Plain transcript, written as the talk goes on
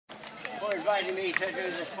inviting me to do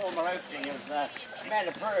this formal opening of the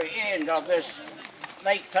Manapouri end of this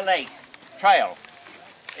lake-to-lake trail.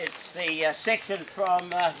 It's the section from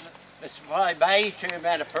the Supply Bay to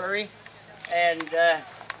Manapouri, and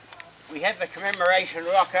we have the commemoration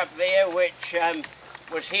rock up there which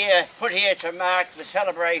was put here to mark the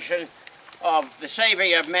celebration of the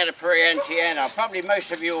saving of Manapouri and Te Anau. Probably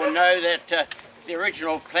most of you will know that the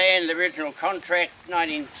original plan, the original contract,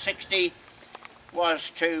 1960, was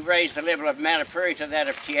to raise the level of Manapouri to that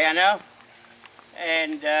of Te Anau,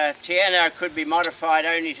 and Te Anau could be modified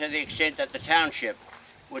only to the extent that the township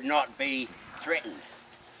would not be threatened.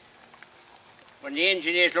 When the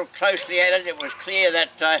engineers looked closely at it, it was clear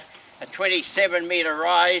that a 27-metre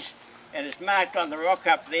rise, and it's marked on the rock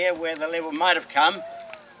up there where the level might have come,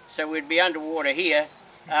 so we'd be underwater here.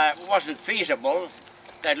 It wasn't feasible.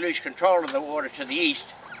 They'd lose control of the water to the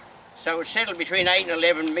east, so it settled between 8 and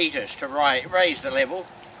 11 metres to raise the level.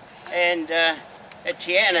 And at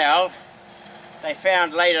Te Anau, they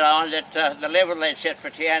found later on that the level they'd set for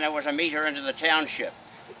Te Anau was a metre into the township.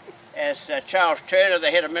 As Charles Turner, the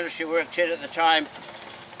head of Ministry of Work, said at the time,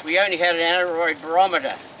 we only had an aneroid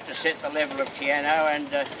barometer to set the level of Te Anau, and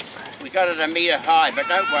we got it a metre high. But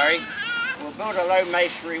don't worry, we'll build a low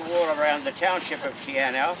masonry wall around the township of Te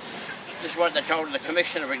Anau. This is what they told the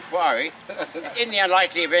Commission of Inquiry. In the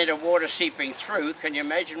unlikely event of water seeping through, can you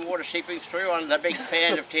imagine water seeping through on the big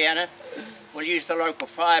fan of Te Anau? We'll use the local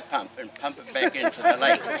fire pump and pump it back into the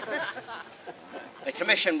lake. The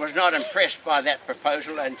Commission was not impressed by that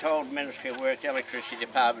proposal and told Ministry of Work, the Electricity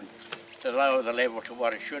Department, to lower the level to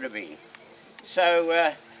what it should have been.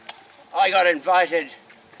 So I got invited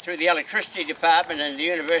through the Electricity Department and the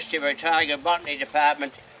University of Otago Botany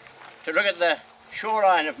Department to look at the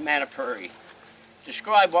shoreline of Manapouri,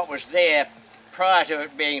 describe what was there prior to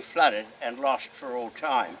it being flooded and lost for all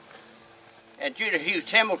time. And due to Hugh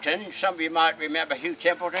Templeton, some of you might remember Hugh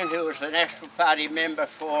Templeton, who was the National Party member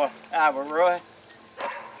for Awarua,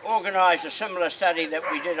 organised a similar study that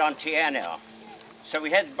we did on Te Anau. So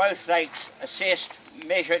we had both lakes assessed,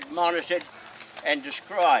 measured, monitored and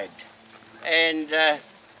described. And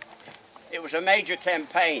it was a major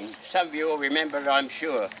campaign. Some of you will remember it, I'm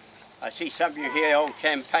sure. I see some of you here old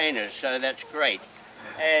campaigners, so that's great.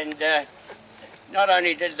 And not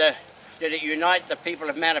only did it unite the people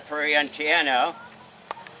of Manapouri and Te Anau,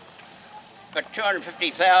 but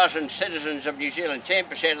 250,000 citizens of New Zealand,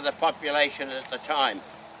 10% of the population at the time,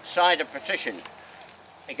 signed a petition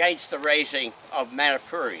against the raising of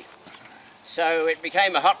Manapouri. So it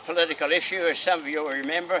became a hot political issue, as some of you will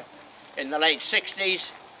remember, in the late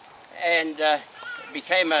 60s, and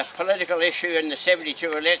became a political issue in the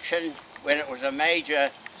 72 election when it was a major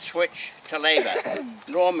switch to Labour.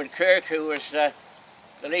 Norman Kirk, who was the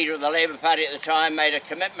leader of the Labour Party at the time, made a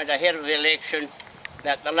commitment ahead of the election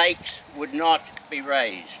that the lakes would not be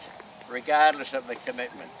raised, regardless of the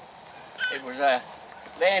commitment. It was a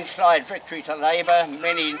landslide victory to Labour.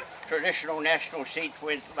 Many traditional national seats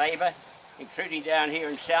went Labour, including down here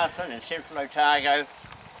in Southland and Central Otago.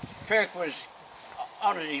 Kirk was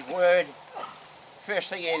honoured his word. First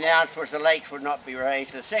thing he announced was the lakes would not be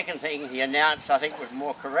raised. The second thing he announced, I think, was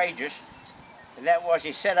more courageous, and that was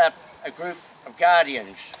he set up a group of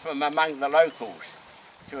guardians from among the locals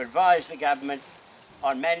to advise the government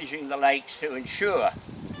on managing the lakes to ensure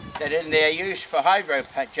that in their use for hydro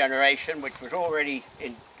generation, which was already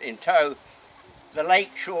in tow, the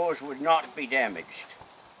lake shores would not be damaged.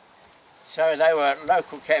 So they were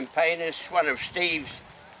local campaigners. One of Steve's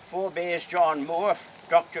forebears, John Moore,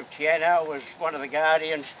 Doctor of Te Anau, was one of the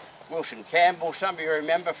guardians. Wilson Campbell, some of you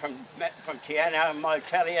remember from Te Anau,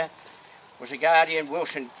 Motalia, was a guardian.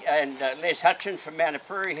 Wilson and Les Hutchins from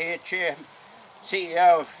Manapouri here,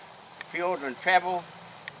 CEO of Fiordland Travel.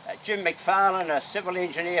 Jim McFarlane, a civil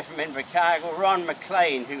engineer from Invercargill. Ron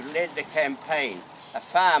McLean, who led the campaign, a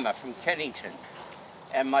farmer from Kennington,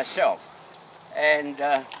 and myself. And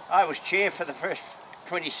I was chair for the first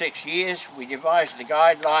 26 years. We devised the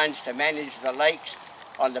guidelines to manage the lakes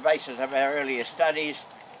on the basis of our earlier studies,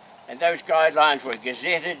 and those guidelines were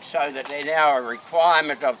gazetted so that they're now a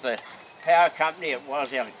requirement of the power company. It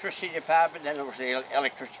was the Electricity Department, then it was the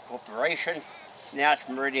Electricity Corporation, now it's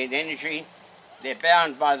Meridian Energy. They're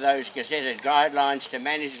bound by those gazetted guidelines to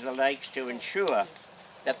manage the lakes to ensure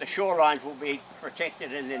that the shorelines will be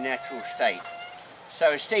protected in their natural state.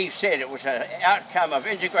 So as Steve said, it was an outcome of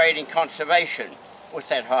integrating conservation with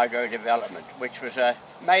that hydro development, which was a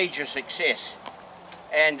major success.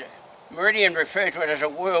 And Meridian referred to it as a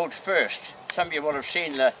world first. Some of you will have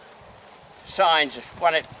seen the signs,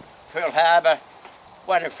 one at Pearl Harbour,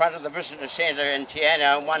 one in front of the visitor centre in Te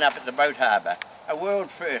Anau, and one up at the boat harbour. A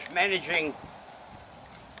world first, managing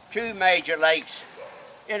 2 major lakes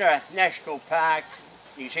in a national park,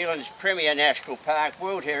 New Zealand's premier national park,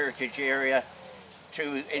 World Heritage Area,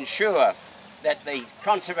 to ensure that the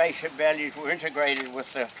conservation values were integrated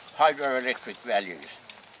with the hydroelectric values.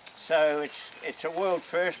 So it's a world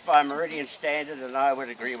first by Meridian standard, and I would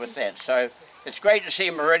agree with that. So it's great to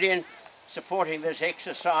see Meridian supporting this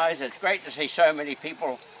exercise. It's great to see so many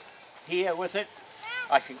people here with it.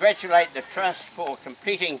 I congratulate the Trust for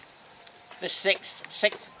completing this sixth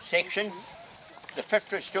section. The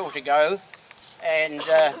 5th is still to go, and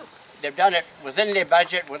they've done it within their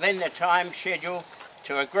budget, within their time schedule,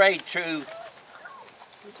 to a grade 2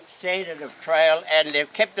 standard of trail, and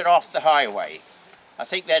they've kept it off the highway. I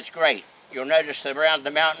think that's great. You'll notice that around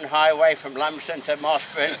the mountain highway from Lumsden to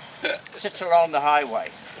Mossburn sits along the highway.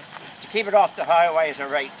 To keep it off the highway is a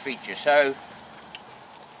great feature. So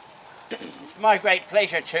it's my great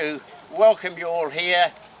pleasure to welcome you all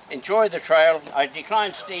here. Enjoy the trail. I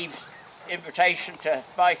declined Steve's invitation to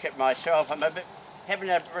bike it myself.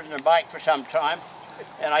 Haven't ridden a bike for some time,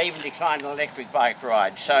 and I even declined an electric bike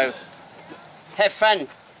ride. So have fun,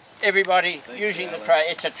 everybody, using the trail.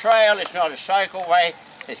 It's a trail, it's not a cycleway.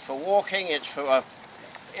 It's for walking, it's for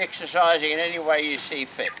exercising in any way you see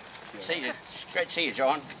fit. See you. It's great to see you,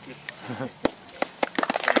 John.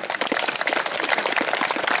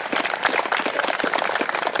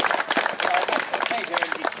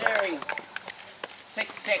 Declaring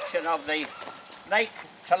 6th section of the Lake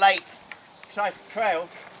to Lake Cycle Trail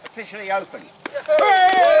officially open.